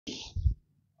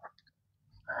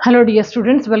Hello dear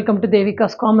students, welcome to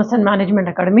Devika's Commerce and Management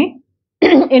Academy.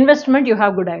 Investment, you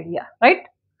have good idea, right?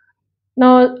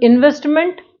 Now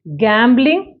investment,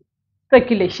 gambling,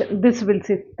 speculation. This will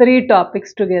see three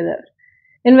topics together.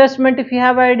 Investment, if you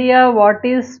have idea what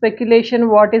is speculation,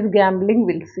 what is gambling,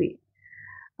 we'll see.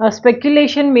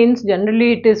 Speculation means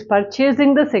generally it is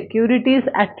purchasing the securities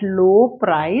at low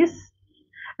price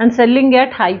and selling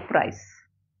at high price.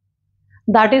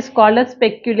 That is called a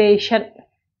speculation.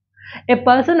 A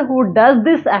person who does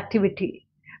this activity,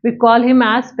 we call him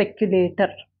as speculator.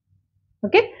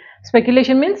 Okay,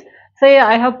 speculation means, say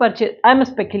I have purchased, I am a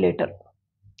speculator,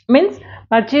 means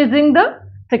purchasing the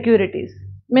securities,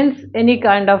 means any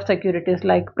kind of securities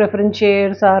like preference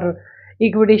shares or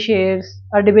equity shares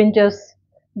or debentures.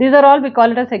 These are all we call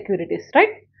it as securities, right?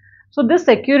 So this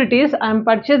securities I am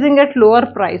purchasing at lower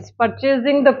price,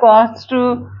 purchasing the cost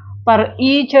per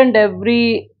each and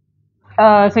every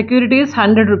security is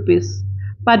 100 rupees,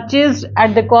 purchased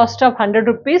at the cost of 100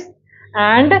 rupees,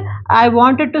 and I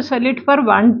wanted to sell it for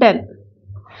 110.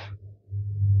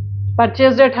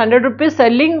 Purchased at 100 rupees,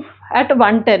 selling at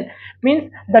 110,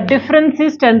 means the difference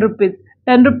is 10 rupees.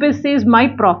 10 rupees is my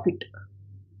profit.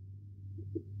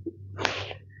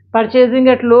 Purchasing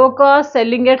at low cost,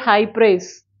 selling at high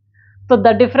price, so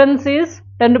the difference is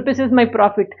 10 rupees is my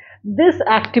profit. This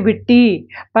activity,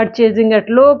 purchasing at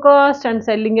low cost and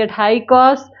selling at high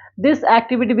cost, this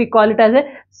activity we call it as a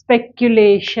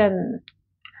speculation.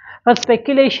 For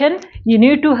speculation, you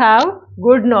need to have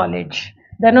good knowledge.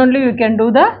 Then only you can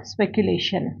do the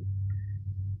speculation.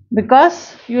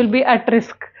 Because you will be at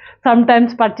risk.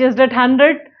 Sometimes purchased at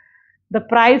 100, the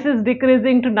price is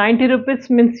decreasing to 90 rupees,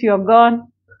 means you are gone.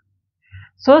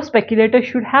 So speculator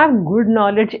should have good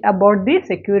knowledge about the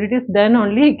securities, then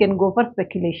only he can go for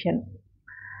speculation.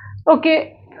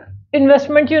 Okay,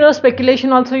 investment,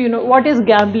 speculation also, what is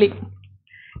gambling?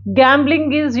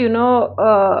 Gambling is,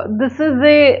 this is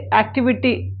a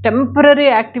activity, temporary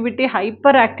activity,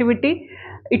 hyper activity.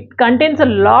 It contains a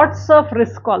lots of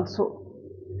risk also.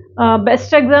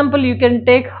 Best example, you can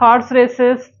take horse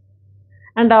races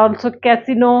and also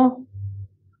casino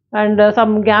and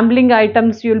some gambling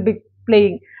items you will be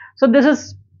playing. So this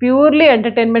is purely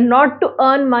entertainment, not to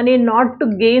earn money, not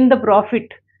to gain the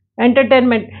profit.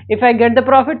 Entertainment. If I get the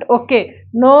profit, okay,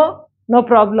 no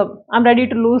problem, I'm ready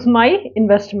to lose my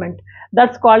investment.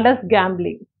 That's called as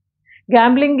gambling.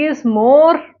 Gambling is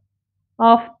more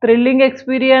of thrilling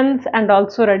experience and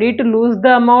also ready to lose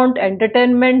the amount,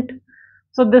 entertainment.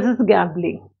 So this is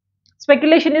gambling.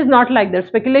 Speculation is not like that.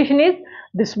 Speculation is,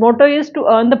 this motto is to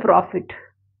earn the profit.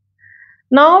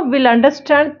 Now we'll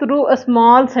understand through a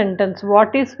small sentence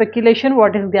what is speculation,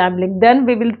 what is gambling. Then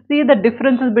we will see the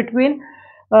differences between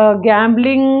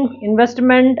gambling,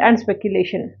 investment and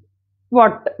speculation.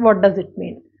 What does it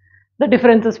mean? The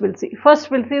differences we'll see.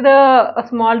 First we'll see a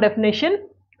small definition.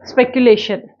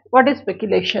 Speculation. What is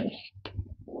speculation?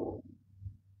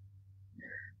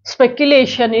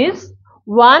 Speculation is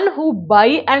one who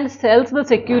buys and sells the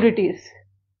securities.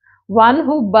 One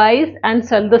who buys and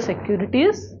sells the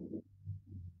securities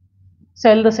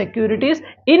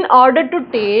in order to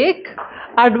take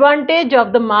advantage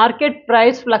of the market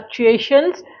price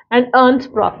fluctuations and earns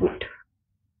profit.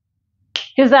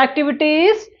 His activity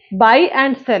is buy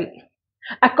and sell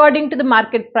according to the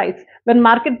market price. When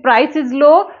market price is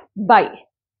low, buy.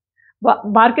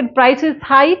 Market price is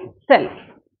high, sell.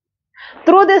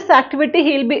 Through this activity,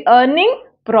 he will be earning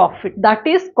profit. That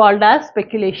is called as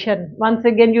speculation. Once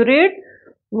again, you read,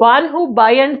 one who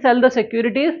buy and sell the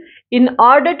securities in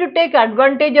order to take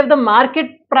advantage of the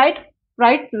market price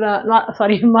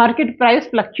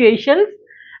fluctuations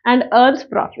and earns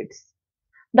profits.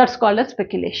 That's called as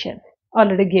speculation.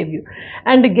 Already gave you.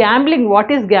 And gambling,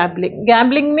 what is gambling?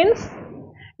 Gambling means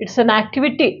it's an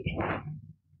activity.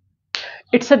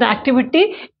 It's an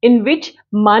activity in which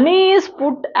money is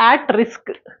put at risk.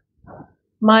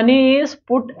 Money is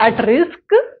put at risk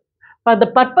for the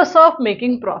purpose of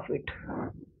making profit.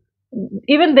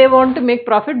 Even they want to make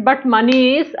profit, but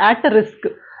money is at risk.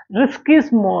 Risk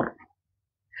is more.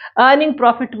 Earning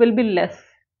profit will be less.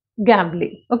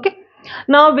 Gambling. Okay.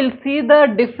 Now we'll see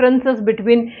the differences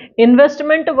between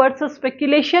investment versus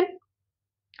speculation,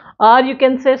 or you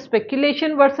can say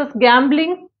speculation versus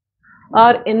gambling,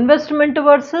 or investment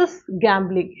versus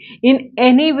gambling. In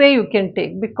any way you can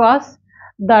take, because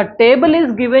the table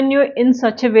is given you in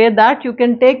such a way that you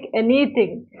can take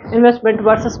anything. Investment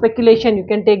versus speculation, you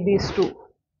can take these two.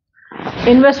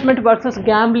 Investment versus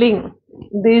gambling,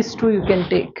 these two you can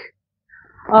take.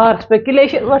 Or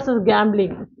speculation versus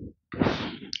gambling,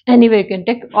 anyway you can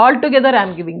take. All together I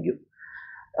am giving you.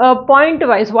 point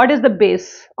wise, what is the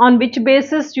base? On which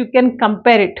basis you can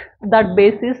compare it? That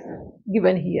base is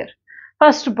given here.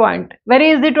 First point,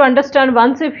 very easy to understand.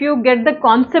 Once if you get the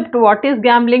concept, what is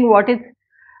gambling, what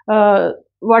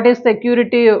is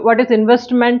security, what is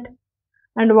investment,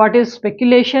 and what is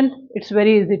speculation, it's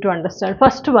very easy to understand.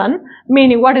 First one,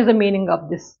 meaning. What is the meaning of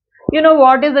this? You know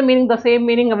what is the meaning? The same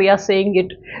meaning we are saying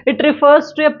it. It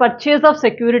refers to a purchase of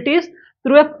securities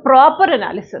through a proper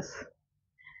analysis.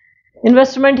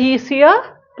 Investment is here,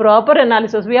 proper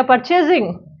analysis. We are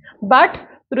purchasing, but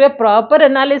through a proper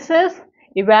analysis,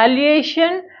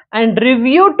 evaluation, and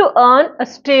review to earn a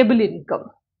stable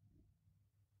income.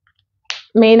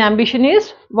 Main ambition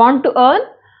is want to earn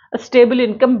a stable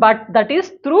income, but that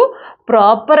is through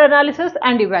proper analysis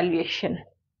and evaluation.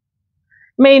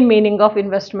 Main meaning of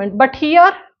investment. But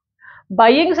here,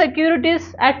 buying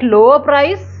securities at low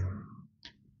price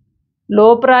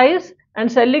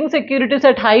and selling securities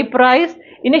at high price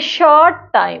in a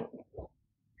short time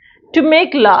to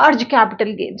make large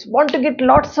capital gains, want to get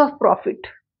lots of profit.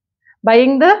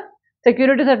 Buying the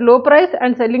securities at low price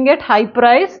and selling at high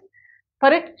price for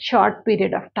a short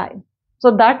period of time.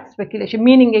 So that's speculation,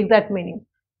 meaning, exact meaning.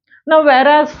 Now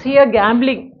whereas here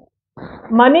gambling,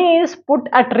 money is put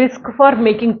at risk for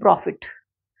making profit.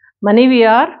 Money we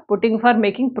are putting for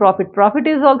making profit. Profit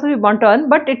is also we want to earn,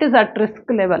 but it is at risk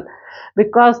level,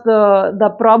 because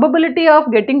the probability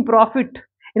of getting profit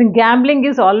in gambling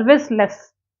is always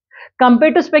less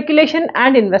compared to speculation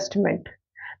and investment.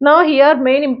 Now here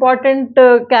main important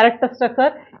characteristics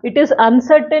are, it is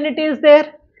uncertainty is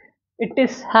there, it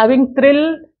is having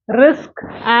thrill, risk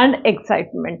and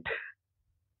excitement.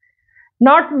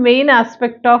 Not main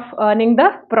aspect of earning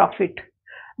the profit.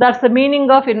 That's the meaning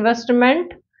of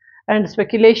investment and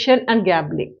speculation and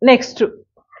gambling. Next,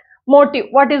 motive.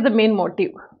 What is the main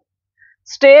motive?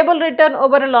 Stable return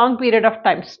over a long period of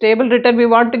time. Stable return we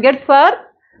want to get for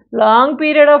long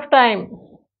period of time.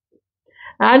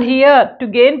 And here to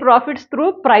gain profits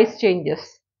through price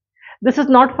changes. This is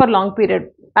not for long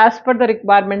period. As per the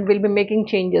requirement, we'll be making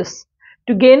changes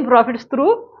to gain profits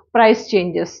through price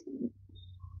changes.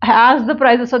 As the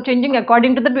prices are changing,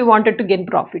 according to that we wanted to gain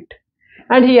profit.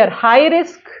 And here high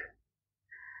risk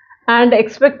and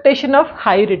expectation of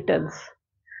high returns.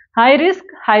 High risk,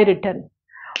 high return.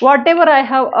 Whatever I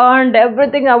have earned,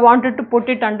 everything I wanted to put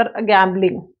it under a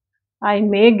gambling. I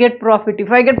may get profit. If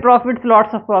I get profits,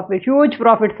 lots of profit, huge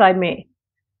profits I may.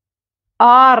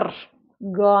 Or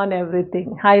gone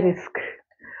everything, high risk.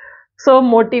 So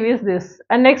motive is this.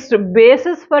 And next,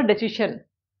 basis for decision.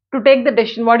 To take the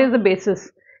decision, what is the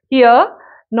basis? Here,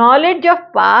 knowledge of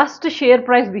past share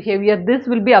price behavior. This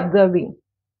will be observing.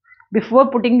 Before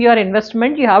putting your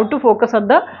investment, you have to focus on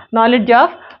the knowledge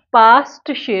of past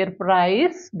share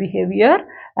price behavior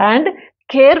and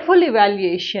careful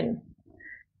evaluation.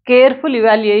 Careful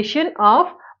evaluation of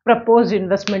proposed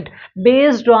investment.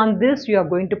 Based on this, you are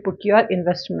going to put your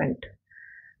investment.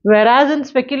 Whereas in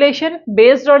speculation,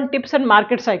 based on tips and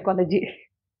market psychology,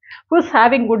 who's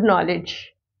having good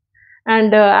knowledge,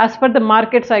 and as per the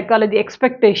market psychology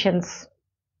expectations,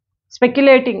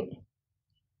 speculating,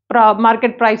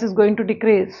 market price is going to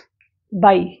decrease,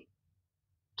 buy,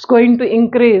 it's going to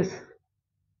increase,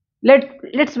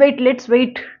 let's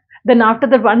wait, then after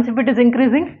that, once if it is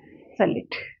increasing, sell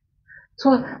it.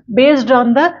 So based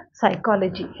on the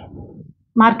psychology,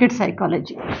 market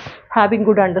psychology, having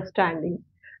good understanding.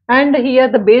 And here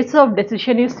the base of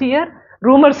decision is here,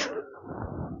 rumors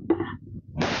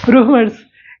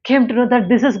came to know that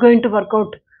this is going to work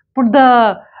out, put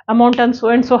the amount on so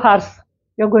and so hours,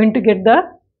 you're going to get the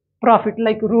profit.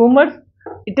 Like rumors,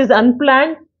 it is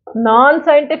unplanned,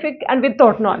 non-scientific and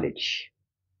without knowledge,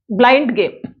 blind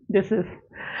game this is.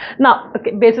 Now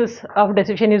okay, basis of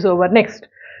decision is over. Next,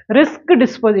 risk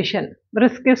disposition.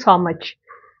 Risk is how much?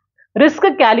 Risk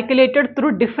calculated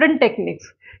through different techniques.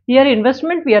 Here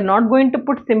investment we are not going to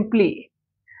put simply.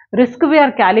 Risk we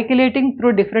are calculating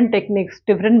through different techniques,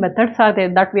 different methods are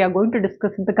there that we are going to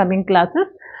discuss in the coming classes.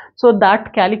 So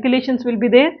that calculations will be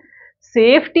there.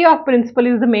 Safety of principal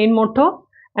is the main motto,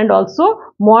 and also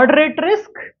moderate risk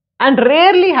and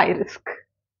rarely high risk.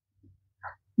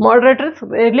 Moderate risk,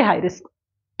 rarely high risk.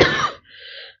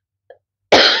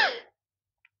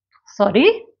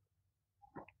 Sorry.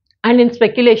 And in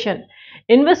speculation,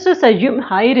 investors assume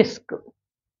high risk.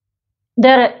 They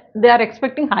are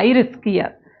expecting high risk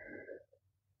here.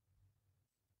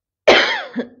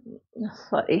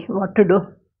 Sorry, what to do?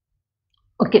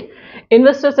 Okay,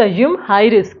 investors assume high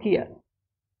risk here.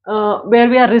 Where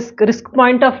we are risk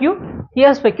point of view,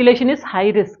 here speculation is high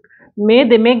risk.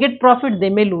 They may get profit, they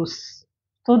may lose.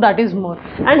 So that is more.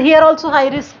 And here also high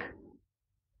risk.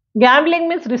 Gambling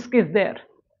means risk is there.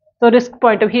 So risk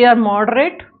point of here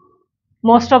moderate,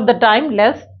 most of the time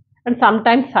less, and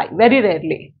sometimes high, very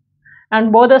rarely.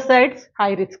 And both the sides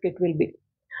high risk it will be.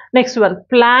 Next one,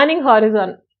 planning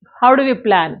horizon. How do we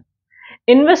plan?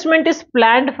 Investment is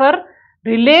planned for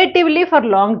relatively for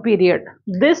long period.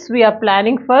 This we are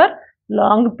planning for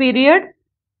long period,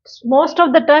 most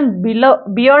of the time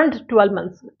beyond 12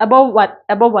 months, above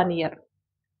 1 year.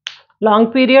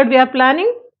 Long period we are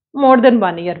planning, more than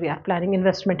 1 year we are planning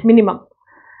investment minimum.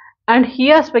 And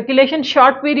here speculation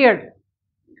short period.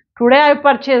 Today I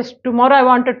purchased, tomorrow I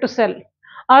wanted to sell,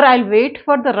 or I'll wait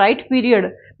for the right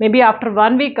period, maybe after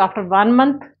 1 week, after 1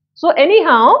 month. So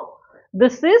anyhow,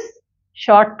 this is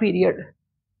short period.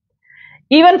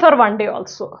 Even for 1 day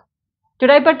also.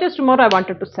 Today I purchased, tomorrow I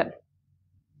wanted to sell.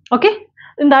 Okay,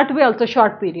 in that way also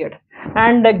short period.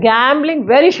 And gambling,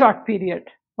 very short period.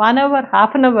 1 hour,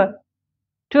 half an hour,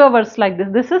 2 hours like this.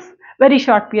 This is very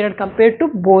short period compared to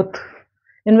both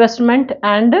investment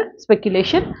and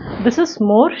speculation. This is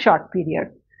more short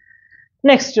period.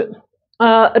 Next,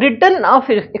 return of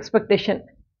expectation.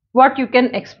 What you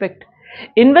can expect?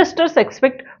 Investors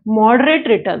expect moderate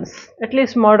returns, at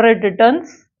least moderate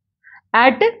returns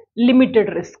at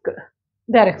limited risk.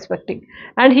 They are expecting.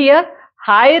 And here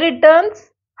high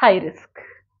returns, high risk.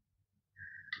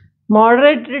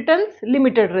 Moderate returns,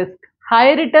 limited risk.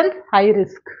 High returns, high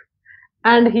risk.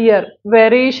 And here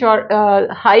very short,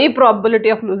 high probability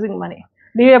of losing money.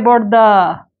 Leave about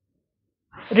the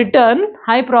return,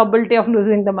 high probability of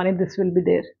losing the money, this will be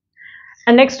there.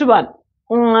 And next one,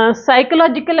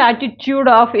 psychological attitude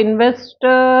of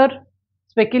investor,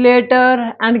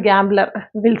 speculator and gambler.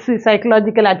 We'll see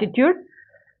psychological attitude.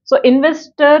 So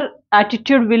investor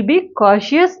attitude will be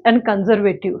cautious and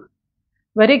conservative.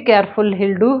 Very careful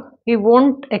he'll do. He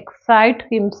won't excite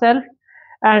himself,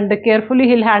 and carefully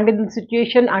he'll handle the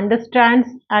situation, understands,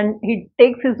 and he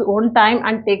takes his own time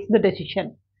and takes the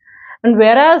decision. And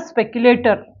whereas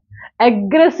speculator,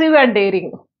 aggressive and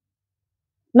daring.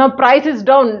 Now price is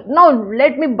down, now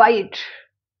let me buy it.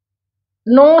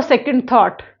 No second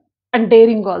thought, and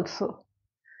daring also.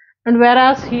 And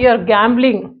whereas here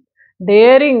gambling,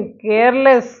 daring,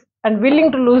 careless and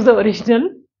willing to lose the original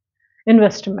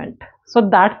investment. So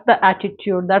that's the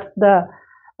attitude, that's the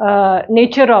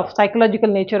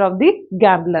psychological nature of the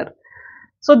gambler.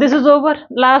 So this is over.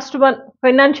 Last one,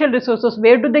 financial resources.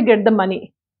 Where do they get the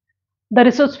money?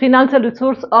 The financial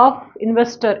resource of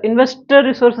investor. Investor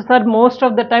resources are most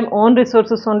of the time own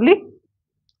resources only.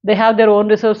 They have their own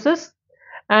resources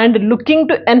and looking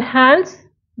to enhance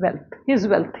wealth, his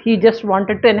wealth. He just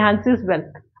wanted to enhance his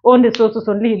wealth. Own resources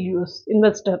only he'll use,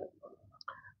 investor.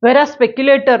 Whereas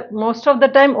speculator, most of the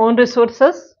time own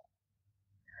resources.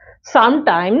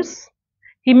 Sometimes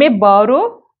he may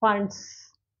borrow funds.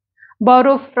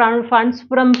 Borrow funds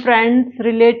from friends,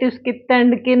 relatives, kith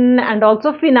and kin, and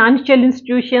also financial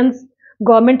institutions,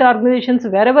 government organizations,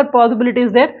 wherever possibility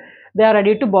is there, they are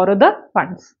ready to borrow the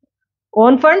funds.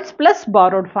 Own funds plus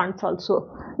borrowed funds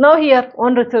also. Now here,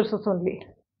 own resources only.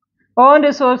 Own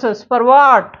resources for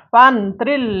what? Fun,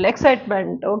 thrill,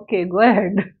 excitement. Okay, go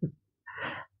ahead.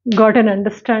 Got an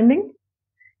understanding?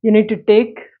 You need to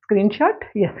take screenshot.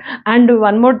 Yes. And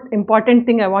one more important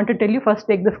thing I want to tell you. First,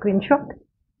 take the screenshot.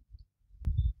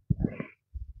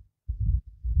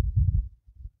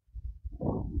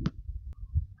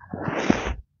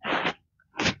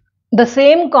 The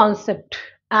same concept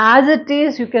as it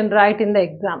is you can write in the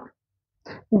exam.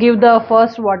 Give the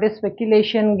first what is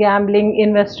speculation, gambling,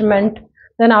 investment.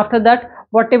 Then after that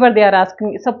whatever they are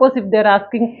asking. Suppose if they are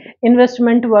asking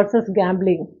investment versus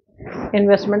gambling.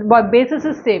 Investment but basis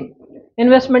is same.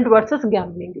 Investment versus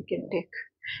gambling you can take.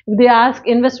 If they ask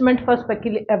investment for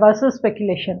versus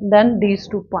speculation, then these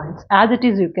 2 points as it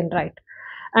is you can write.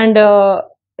 And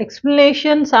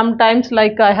explanation, sometimes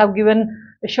like I have given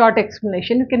a short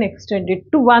explanation, you can extend it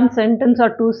to 1 sentence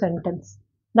or 2 sentences.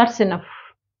 That's enough.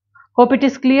 Hope it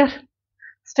is clear.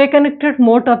 Stay connected.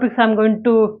 More topics I'm going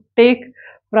to take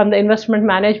from the investment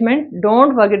management.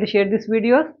 Don't forget to share this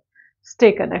video.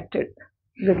 Stay connected.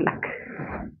 Good luck.